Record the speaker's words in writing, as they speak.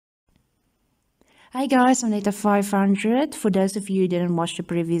Hi guys, I'm Danita 500. For those of you who didn't watch the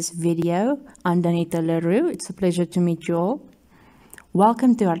previous video, I'm Danita le Roux. It's a pleasure to meet you all.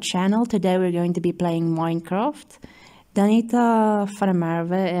 Welcome to our channel. Today we're going to be playing Minecraft. Danita van der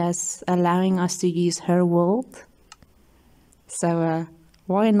Merwe is allowing us to use her world. So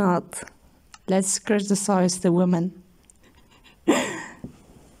why not? Let's criticize the woman.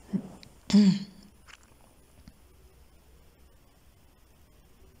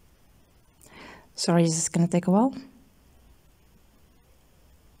 Sorry, this is gonna take a while.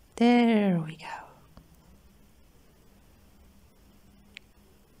 There we go.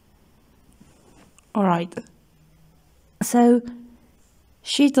 Alright. So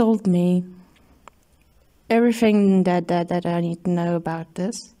she told me everything that I need to know about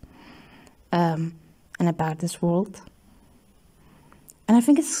this. And about this world. And I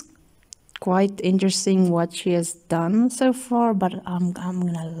think it's quite interesting what she has done so far, but I'm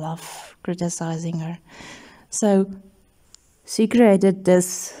gonna love criticizing her. So she created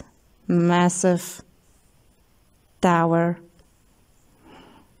this massive tower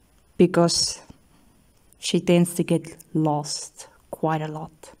because she tends to get lost quite a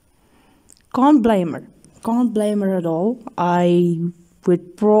lot. Can't blame her. Can't blame her at all. I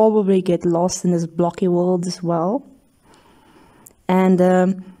would probably get lost in this blocky world as well. And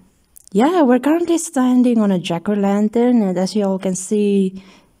yeah, we're currently standing on a jack-o'-lantern, and as you all can see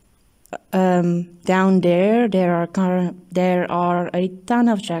down there, there are a ton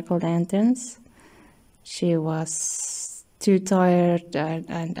of jack-o'-lanterns. She was too tired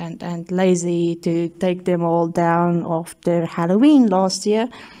and lazy to take them all down after Halloween last year.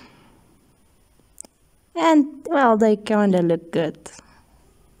 And, well, they kinda look good.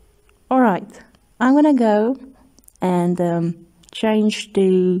 Alright, I'm gonna go and change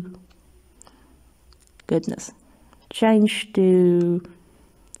to... Goodness. Change to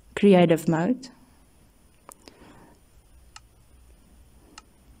creative mode.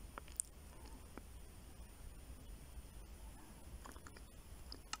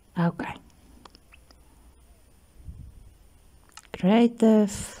 Okay.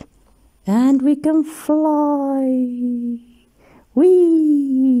 Creative. And we can fly.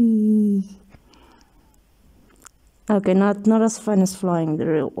 Whee! Okay, not as fun as flying in the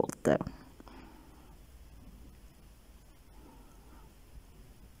real world though.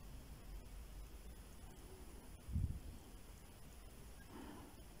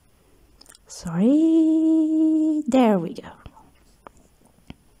 Sorry. There we go.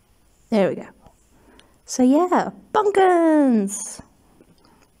 There we go. So yeah, pumpkins!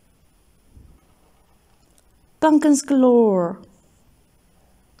 Pumpkins galore!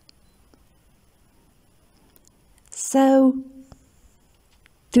 So,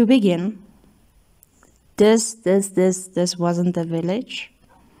 to begin, this wasn't a village.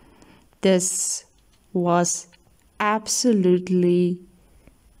 This was absolutely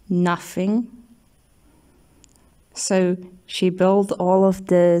nothing. So she built all of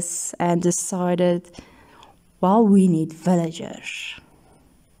this and decided, well, we need villagers.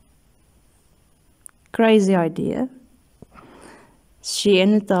 Crazy idea. She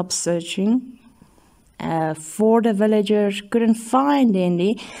ended up searching for the villagers, couldn't find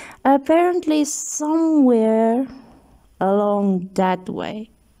any. Apparently somewhere along that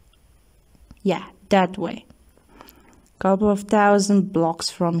way. Yeah, that way. Couple of thousand blocks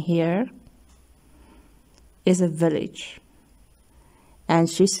from here is a village. And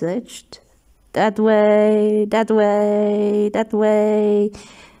she searched that way, that way, that way.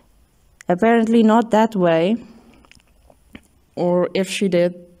 Apparently not that way. Or if she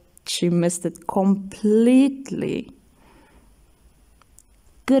did, she missed it completely.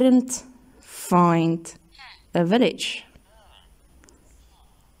 Couldn't find a village.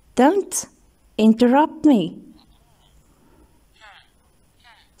 Don't interrupt me.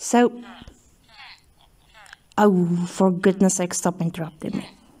 So, oh, for goodness sake, stop interrupting me.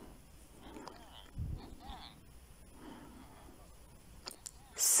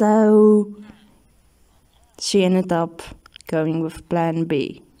 So, she ended up going with plan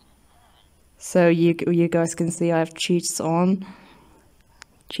B. So you guys can see I have cheats on.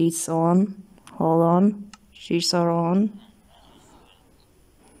 Cheats on. Hold on. Cheats are on.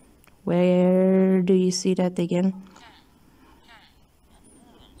 Where do you see that again?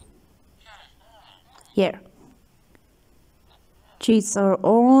 Here. Cheats are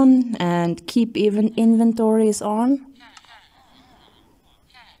on and keep even inventory is on.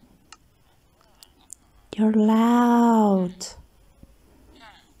 You're loud.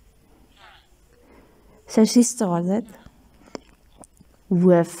 So she started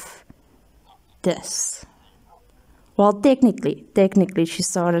with this. Well, technically, she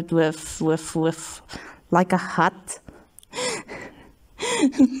started with like a hut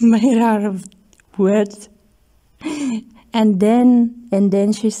made out of wood, and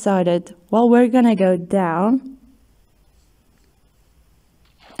then she started. Well, we're gonna go down,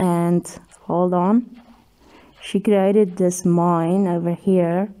 and hold on. She created this mine over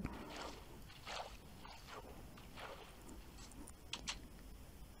here.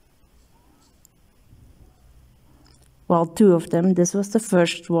 Well, two of them. This was the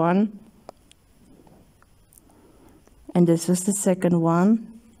first one. And this was the second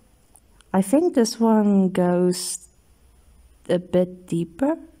one. I think this one goes a bit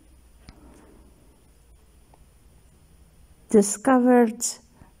deeper. Discovered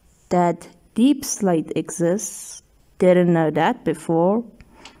that deep slate exists. Didn't know that before.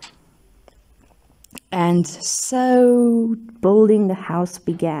 And so building the house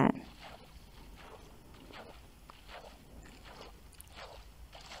began.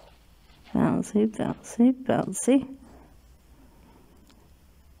 Bouncy, bouncy, bouncy.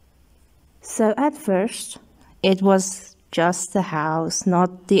 So at first, it was just the house,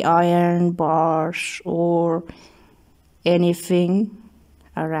 not the iron bars or anything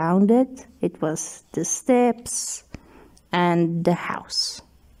around it. It was the steps and the house.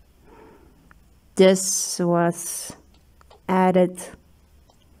 This was added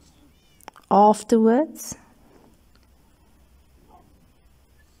afterwards.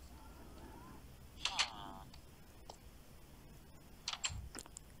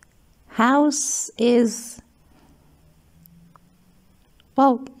 House is,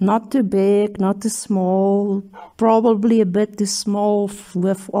 well, not too big, not too small, probably a bit too small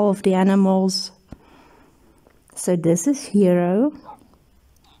with all of the animals. So this is Hero.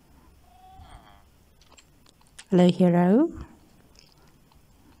 Hello, Hero.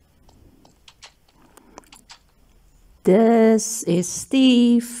 This is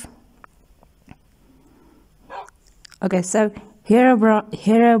Steve. Okay, so Hero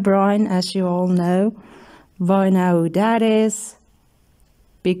Brian, as you all know, by now who that is,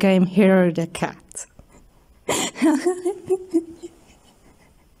 became Hero the cat.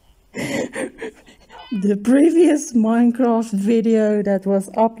 The previous Minecraft video that was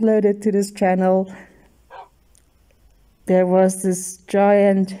uploaded to this channel, there was this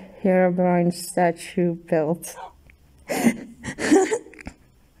giant Hero Brian statue built.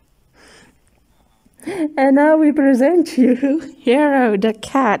 And now we present you Hero the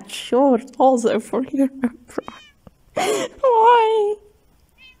cat, short also for Hero Brian. Why?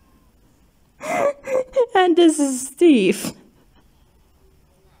 And this is Steve.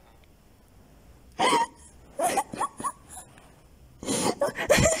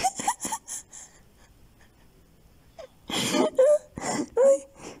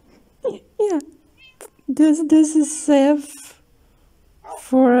 Yeah, this is Sev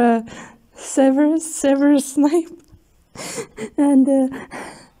for Severus Snape, and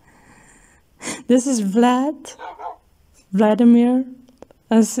this is Vladimir,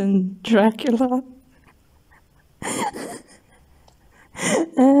 as in Dracula,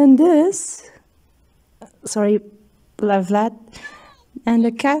 and this, sorry, Vlad, and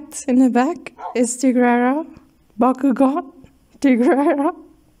the cat in the back is Tigrera, Bakugan, Tigrera.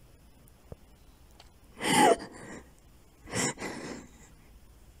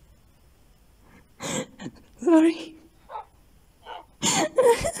 Sorry.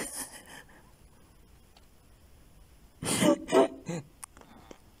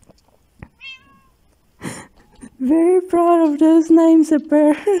 Very proud of those names,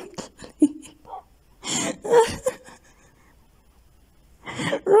 apparently.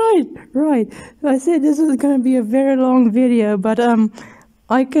 Right. I said this was going to be a very long video, but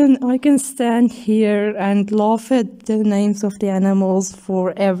I can stand here and laugh at the names of the animals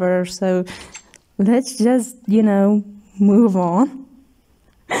forever. So let's just, move on.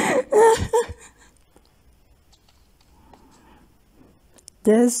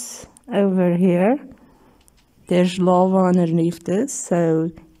 This over here, there's lava underneath this,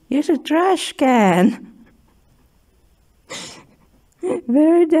 so here's a trash can.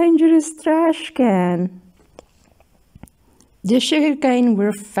 Very dangerous trash can. The sugarcane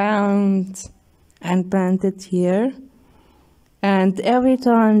were found and planted here. And every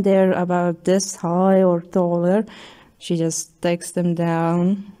time they're about this high or taller, she just takes them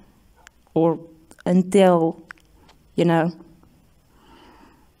down, or until,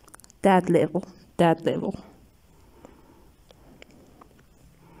 that level.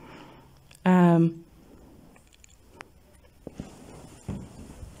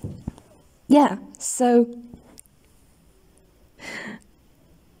 Yeah, so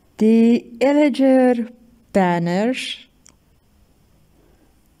the Illager banners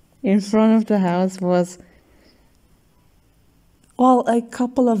in front of the house was, well, a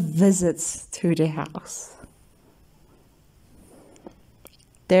couple of visits to the house.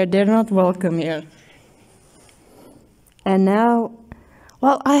 They're not welcome here. And now,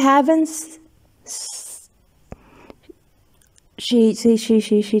 well, I haven't. She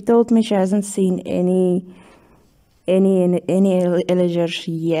told me she hasn't seen any Illagers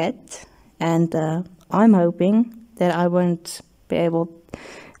yet, and I'm hoping that I won't be able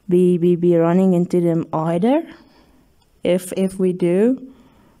be running into them either. If we do,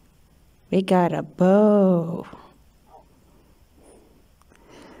 we got a bow,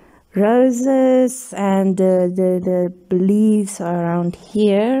 roses, and the leaves around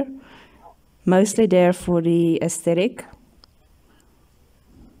here, mostly there for the aesthetic.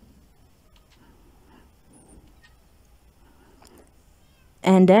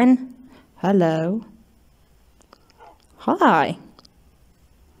 And then, hello, hi.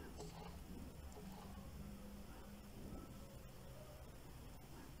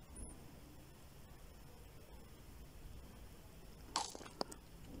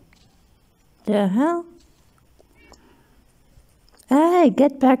 The hell? Hey,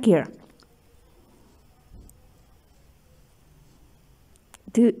 get back here.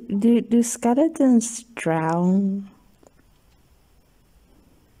 Do skeletons drown?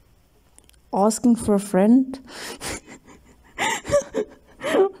 Asking for a friend?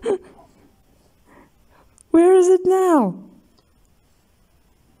 Where is it now?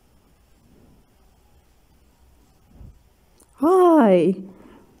 Hi.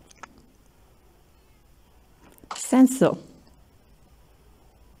 Stand still.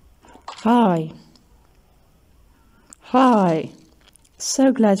 Hi. Hi.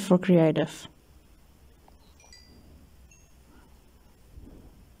 So glad for creative.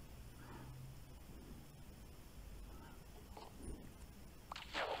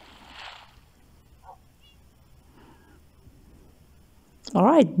 All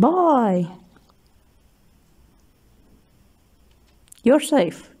right, bye. You're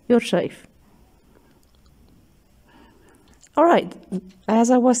safe. You're safe. All right,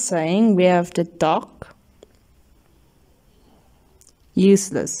 as I was saying, we have the dock.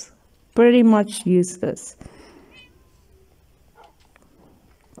 Useless. Pretty much useless.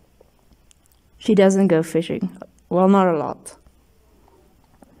 She doesn't go fishing. Well, not a lot.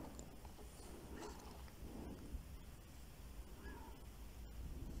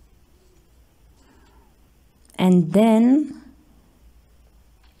 And then,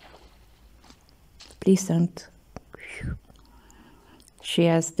 please don't. She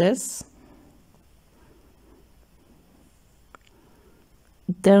has this.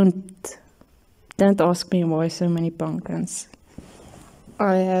 Don't ask me why so many pumpkins.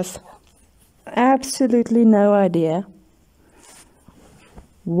 I have absolutely no idea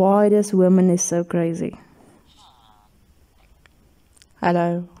why this woman is so crazy.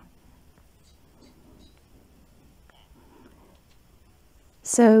 Hello.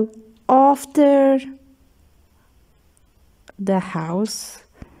 So after the house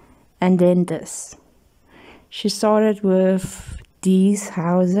and then this, she started with these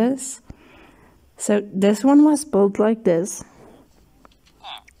houses. So this one was built like this,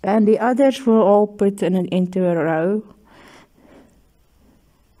 and the others were all put into a row.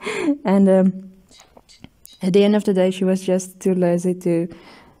 And at the end of the day, she was just too lazy to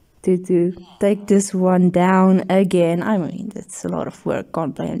take this one down again. I mean, it's a lot of work,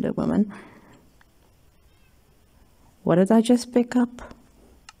 can't blame the woman. What did I just pick up?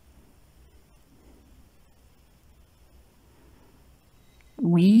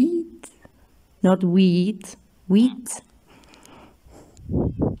 Weed? Not weed. Wheat?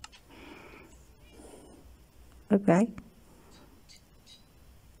 Okay.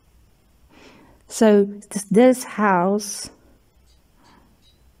 So this house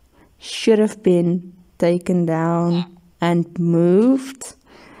should have been taken down and moved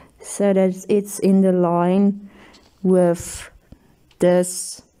so that it's in the line with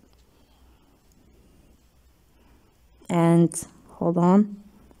this. And hold on,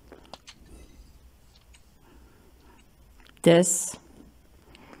 this.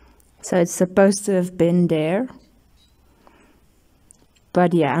 So it's supposed to have been there.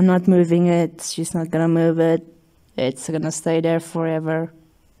 But yeah, I'm not moving it. She's not gonna move it. It's gonna stay there forever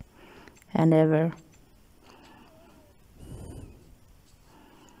and ever.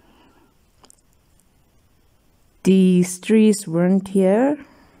 These trees weren't here.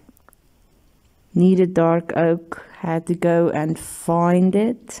 Needed dark oak. Had to go and find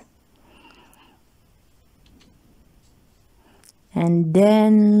it. And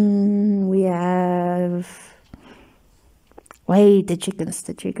then we have, wait, the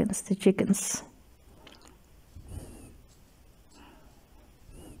chickens.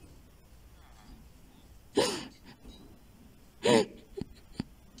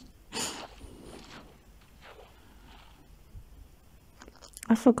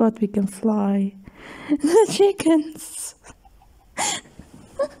 I forgot we can fly. The chickens.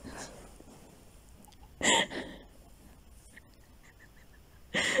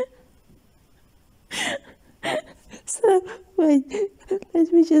 So, wait,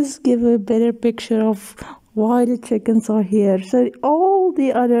 let me just give a better picture of why the chickens are here. So, all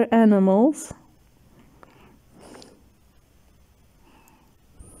the other animals,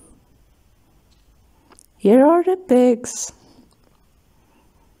 here are the pigs,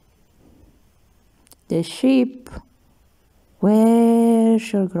 the sheep,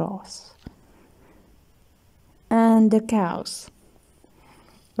 where's your grass? And the cows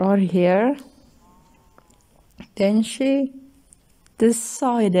are here. Then she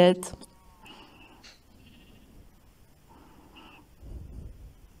decided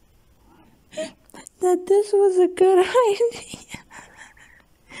that this was a good idea.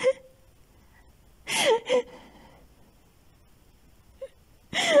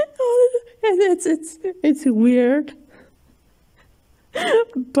 It's weird,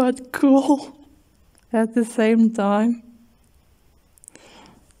 but cool at the same time.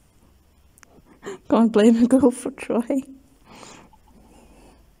 Can't blame a girl for trying.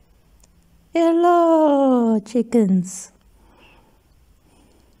 Hello, chickens.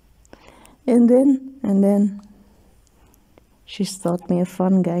 And then she taught me a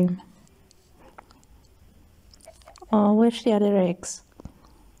fun game. Oh, where's the other eggs?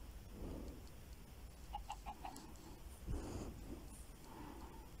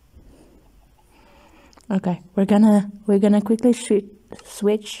 Okay, we're gonna quickly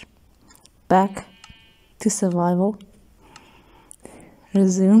switch back to survival.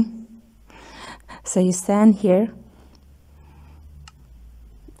 Resume. So you stand here,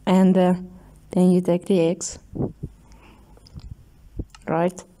 and then you take the eggs,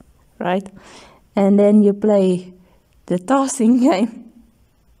 right, and then you play the tossing game.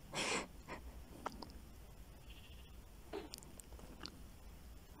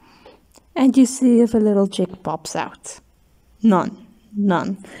 And you see if a little chick pops out. None.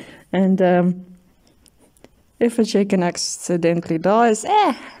 And if a chicken accidentally dies,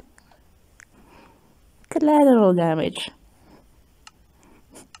 collateral damage.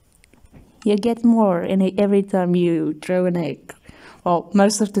 You get more every time you throw an egg. Well,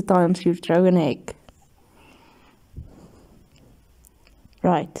 most of the times you throw an egg.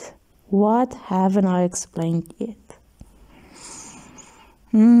 Right. What haven't I explained yet?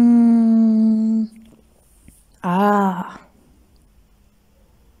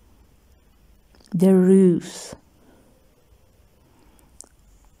 The roofs.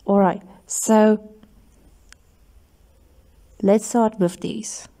 Alright, so let's start with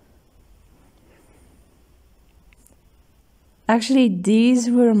these. Actually, these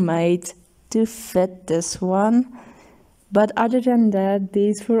were made to fit this one, but other than that,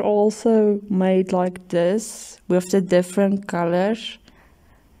 these were also made like this with the different colors,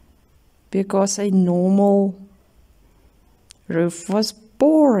 because a normal roof was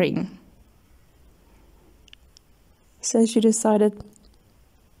boring. So she decided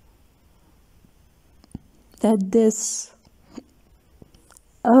that this,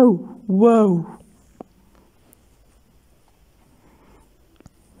 oh, whoa.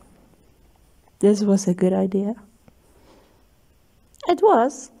 This was a good idea. It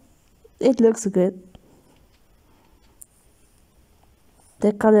was. It looks good.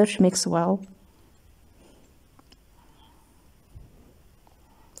 The colors mix well.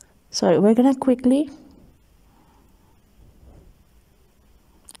 So we're gonna quickly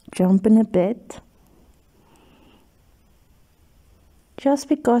jump in a bit, just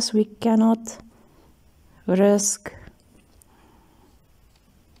because we cannot risk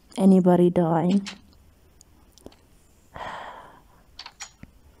anybody dying.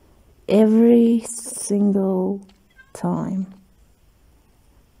 Every single time.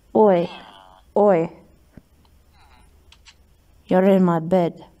 Oi, you're in my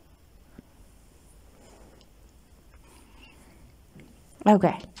bed.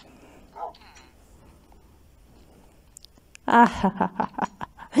 Okay.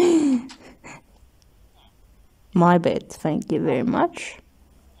 My bed, thank you very much.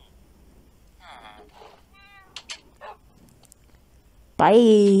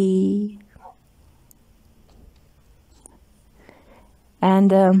 Bye.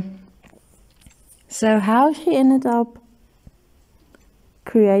 And so how she ended up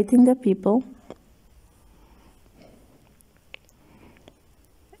creating the people.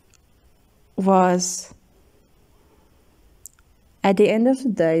 Was at the end of the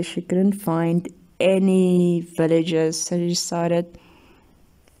day, she couldn't find any villagers, so she decided,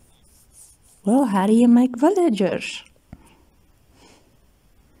 well, how do you make villagers?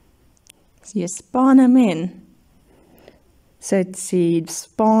 So you spawn them in. So she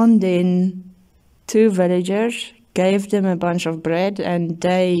spawned in 2 villagers, gave them a bunch of bread, and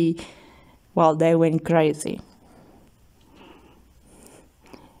they went crazy.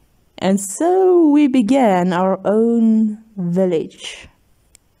 And so we began our own village.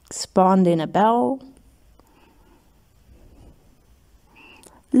 Spawned in a bell.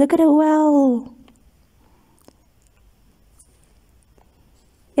 Look at the well.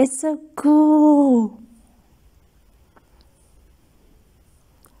 It's so cool.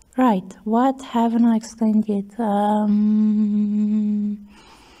 Right, what haven't I explained yet?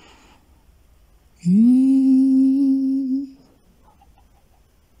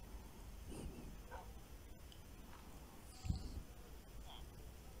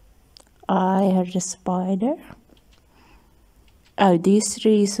 I heard a spider. Oh, these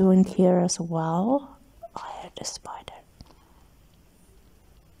trees went here as well. I heard a spider.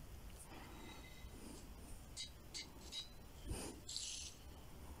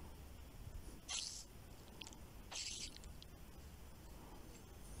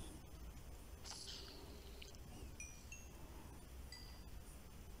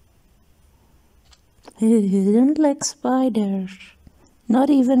 He didn't like spiders. Not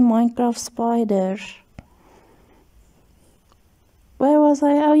even Minecraft spiders. Where was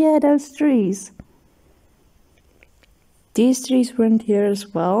I? Oh yeah, those trees. These trees went here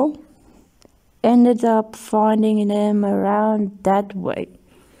as well. Ended up finding them around that way.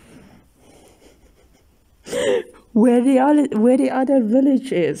 Where the other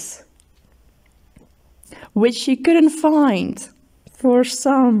village is. Which she couldn't find for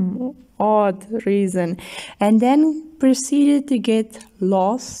some odd reason. And then proceeded to get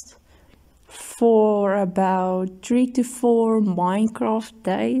lost for about 3 to 4 Minecraft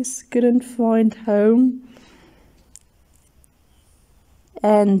days. Couldn't find home.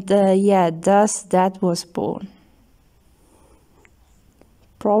 And thus that was born.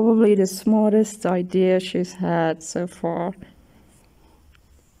 Probably the smartest idea she's had so far.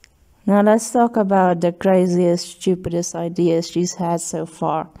 Now let's talk about the craziest, stupidest ideas she's had so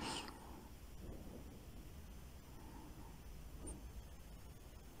far.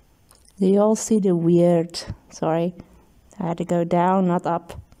 Do you all see the weird, sorry, I had to go down, not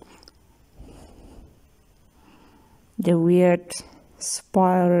up. The weird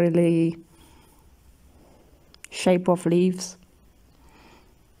spirally shape of leaves.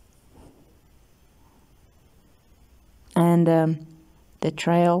 And the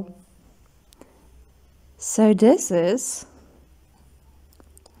trail. So this is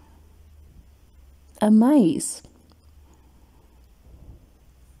a maze.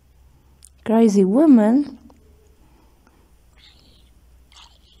 Crazy woman.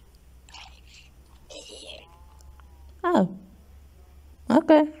 Oh,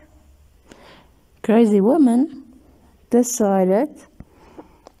 okay. Crazy woman decided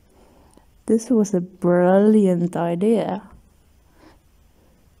this was a brilliant idea.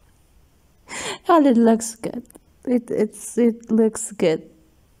 And it looks good. It looks good.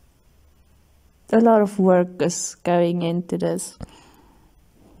 A lot of work is going into this.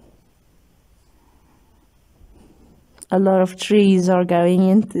 A lot of trees are going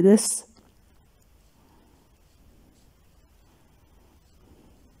into this.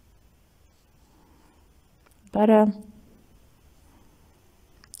 But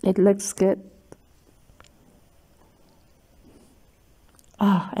it looks good.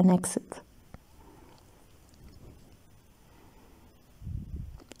 An exit.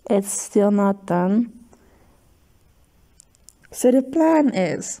 It's still not done. So the plan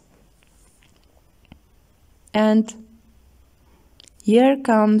is, and here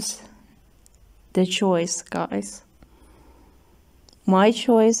comes the choice, guys. My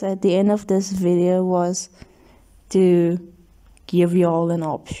choice at the end of this video was to give you all an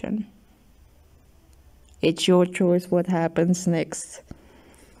option. It's your choice what happens next.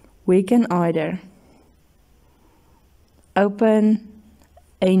 We can either open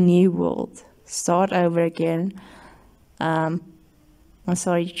a new world, start over again. I'm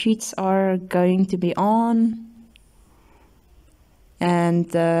sorry, cheats are going to be on.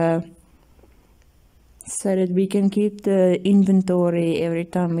 And so that we can keep the inventory every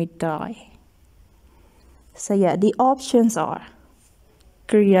time we die. So yeah, the options are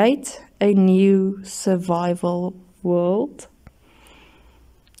create a new survival world,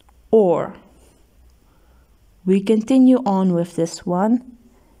 Or we continue on with this one.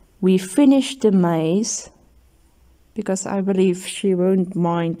 We finish the maze, because I believe she won't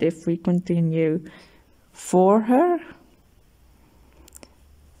mind if we continue for her.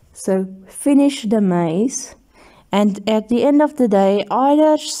 So finish the maze, and at the end of the day,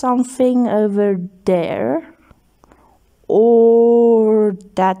 either something over there or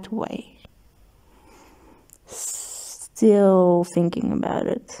that way. Still thinking about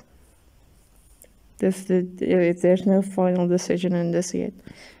it. There's no final decision in this yet.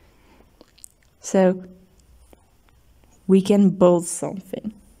 So we can build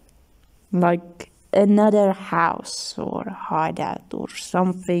something, like another house or a hideout or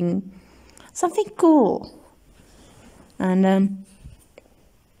something cool. And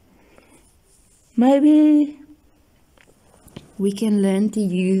maybe we can learn to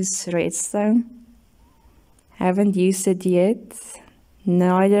use redstone. Haven't used it yet.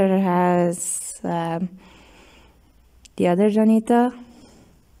 Neither has the other Danita.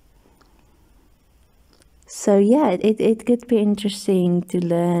 So yeah, it could be interesting to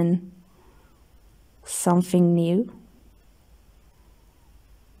learn something new.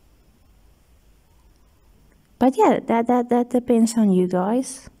 But yeah, that depends on you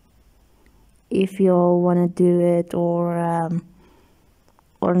guys, if you all want to do it or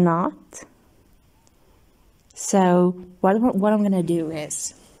not. So what I'm gonna do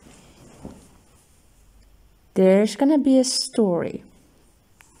is, there's gonna be a story.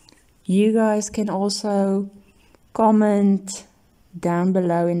 You guys can also comment down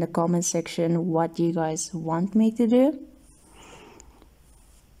below in the comment section what you guys want me to do.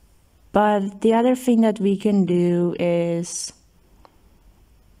 But the other thing that we can do is,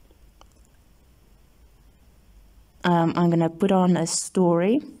 I'm gonna put on a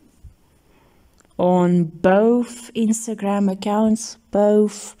story on both Instagram accounts,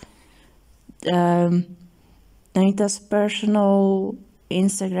 both Danita's personal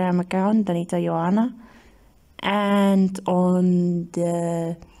Instagram account, Danita Johanna, and on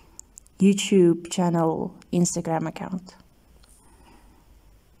the YouTube channel Instagram account.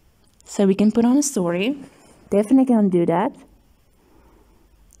 So we can put on a story. Definitely gonna do that.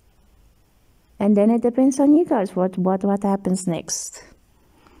 And then it depends on you guys what happens next.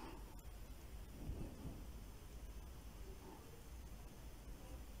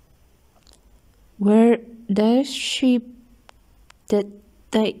 Were those sheep that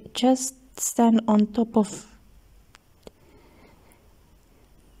they just stand on top of?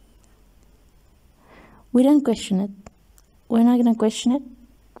 We don't question it. We're not gonna question it.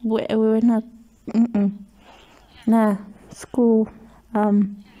 We're not. Nah, it's cool.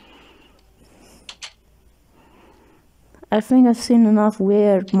 I think I've seen enough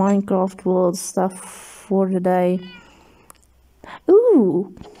weird Minecraft world stuff for today.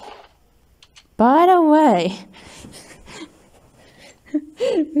 Ooh! By the way,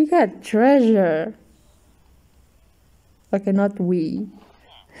 we got treasure. Okay, not we.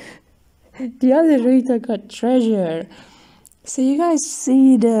 The other Rita got treasure. So you guys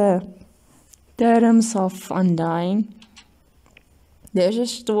see the Totems of Undying? There's a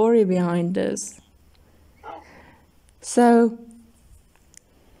story behind this. So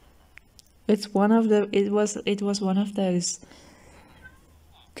it was one of those,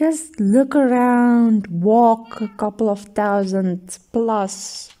 just look around, walk a couple of thousand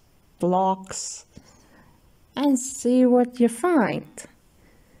plus blocks and see what you find.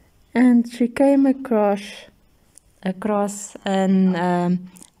 And she came across an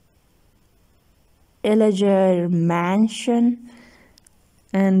Illager mansion,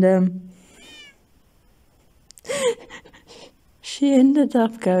 and she ended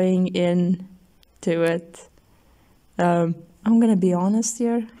up going into it. I'm gonna be honest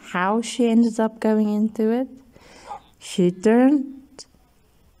here, how she ended up going into it. She turned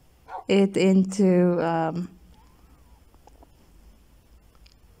it into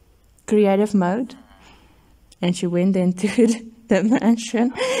creative mode, and she went into the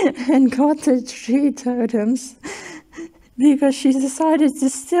mansion and got the 3 totems because she decided to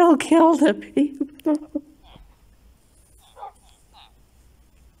still kill the people.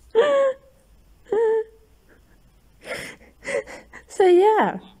 So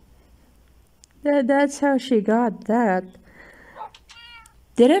yeah, that's how she got that.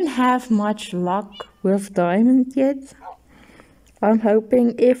 Didn't have much luck with diamond yet. I'm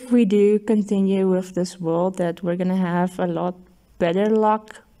hoping if we do continue with this world that we're gonna have a lot better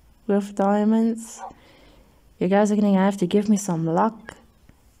luck with diamonds. You guys are gonna have to give me some luck,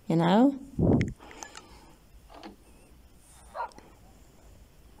 you know?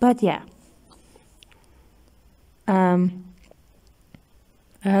 But yeah.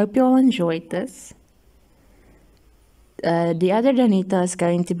 I hope you all enjoyed this. The other Danita is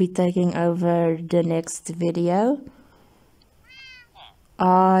going to be taking over the next video.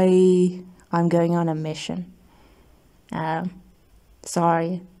 I'm going on a mission.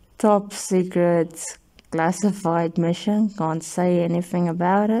 Sorry, top secret classified mission. Can't say anything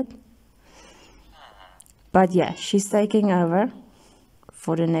about it. But yeah, she's taking over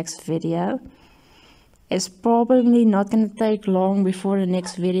for the next video. It's probably not going to take long before the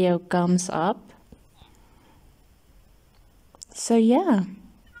next video comes up. So yeah,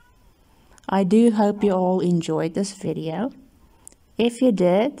 I do hope you all enjoyed this video. If you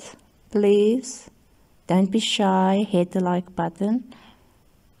did, please don't be shy, hit the like button.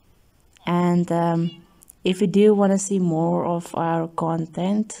 And if you do want to see more of our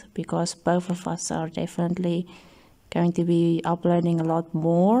content, because both of us are definitely going to be uploading a lot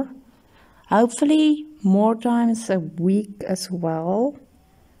more, hopefully more times a week as well.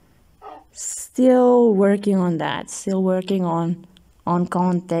 Still working on that, still working on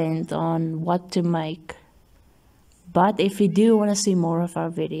content, on what to make. But if you do want to see more of our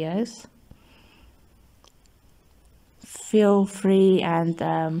videos, feel free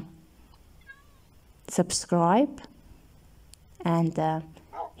and subscribe and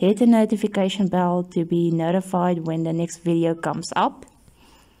hit the notification bell to be notified when the next video comes up.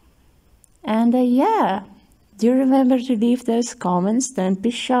 And yeah, do remember to leave those comments. Don't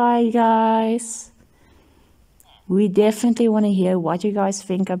be shy, guys. We definitely want to hear what you guys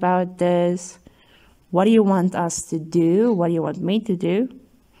think about this. What do you want us to do? What do you want me to do?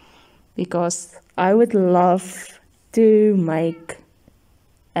 Because I would love to make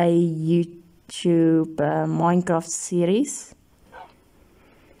a YouTube Minecraft series.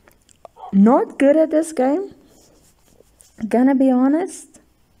 Not good at this game, gonna be honest.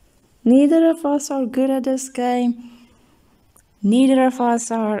 Neither of us are good at this game. Neither of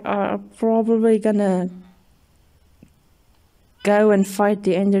us are probably gonna go and fight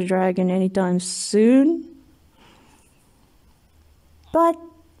the Ender Dragon anytime soon. But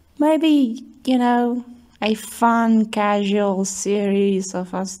maybe, you know, a fun, casual series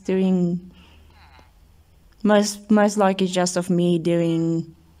of us doing, most likely just of me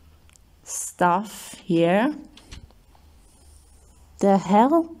doing stuff here. The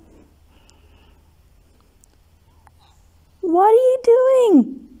hell? What are you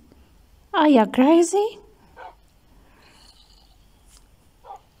doing? Are you crazy?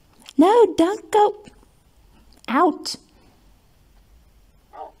 No, don't go out.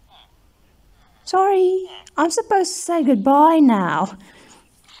 Sorry, I'm supposed to say goodbye now.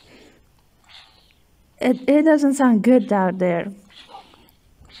 It doesn't sound good out there.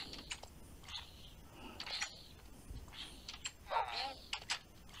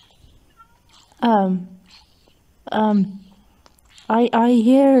 I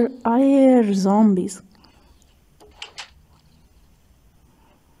hear zombies.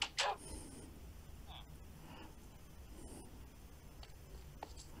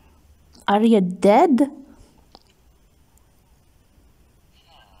 Are you dead?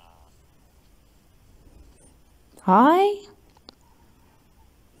 Hi?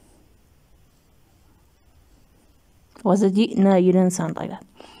 Was it you? No, you didn't sound like that.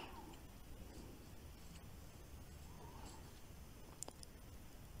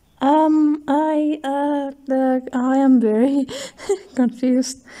 I am very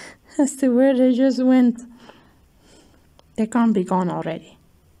confused as to where they just went. They can't be gone already.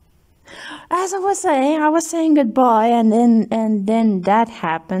 As I was saying goodbye, and then that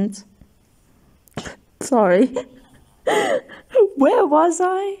happened. Sorry. Where was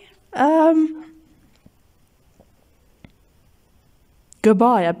I?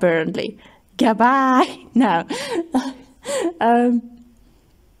 Goodbye, apparently. Goodbye. No.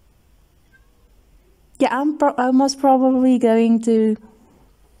 Yeah, I'm most probably going to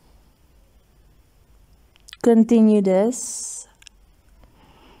continue this.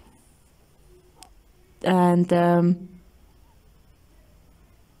 And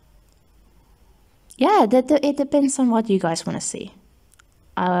yeah, it depends on what you guys want to see.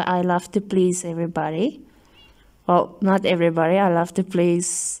 I love to please everybody. Well, not everybody. I love to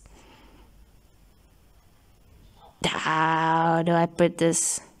please. How do I put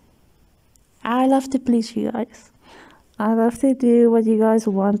this? I love to please you guys. I love to do what you guys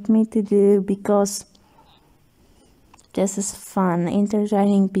want me to do because this is fun.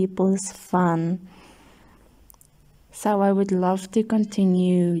 Entertaining people is fun. So I would love to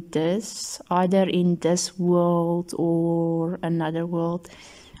continue this, either in this world or another world,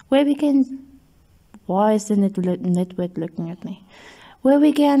 where we can. Why is the network looking at me? Where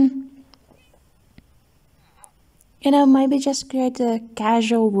we can You know, maybe just create a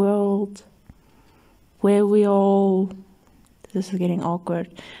casual world where we all, this is getting awkward,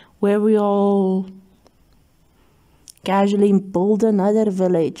 where we all casually build another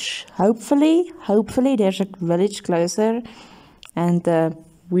village. Hopefully there's a village closer, and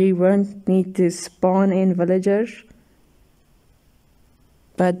we won't need to spawn in villagers.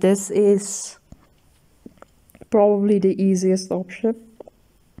 But this is probably the easiest option.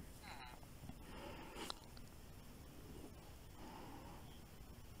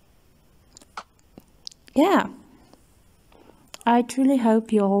 Yeah, I truly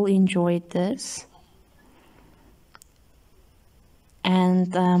hope you all enjoyed this.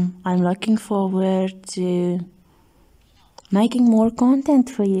 And I'm looking forward to making more content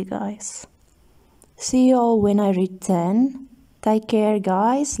for you guys. See you all when I return. Take care,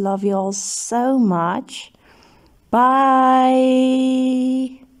 guys. Love you all so much. Bye.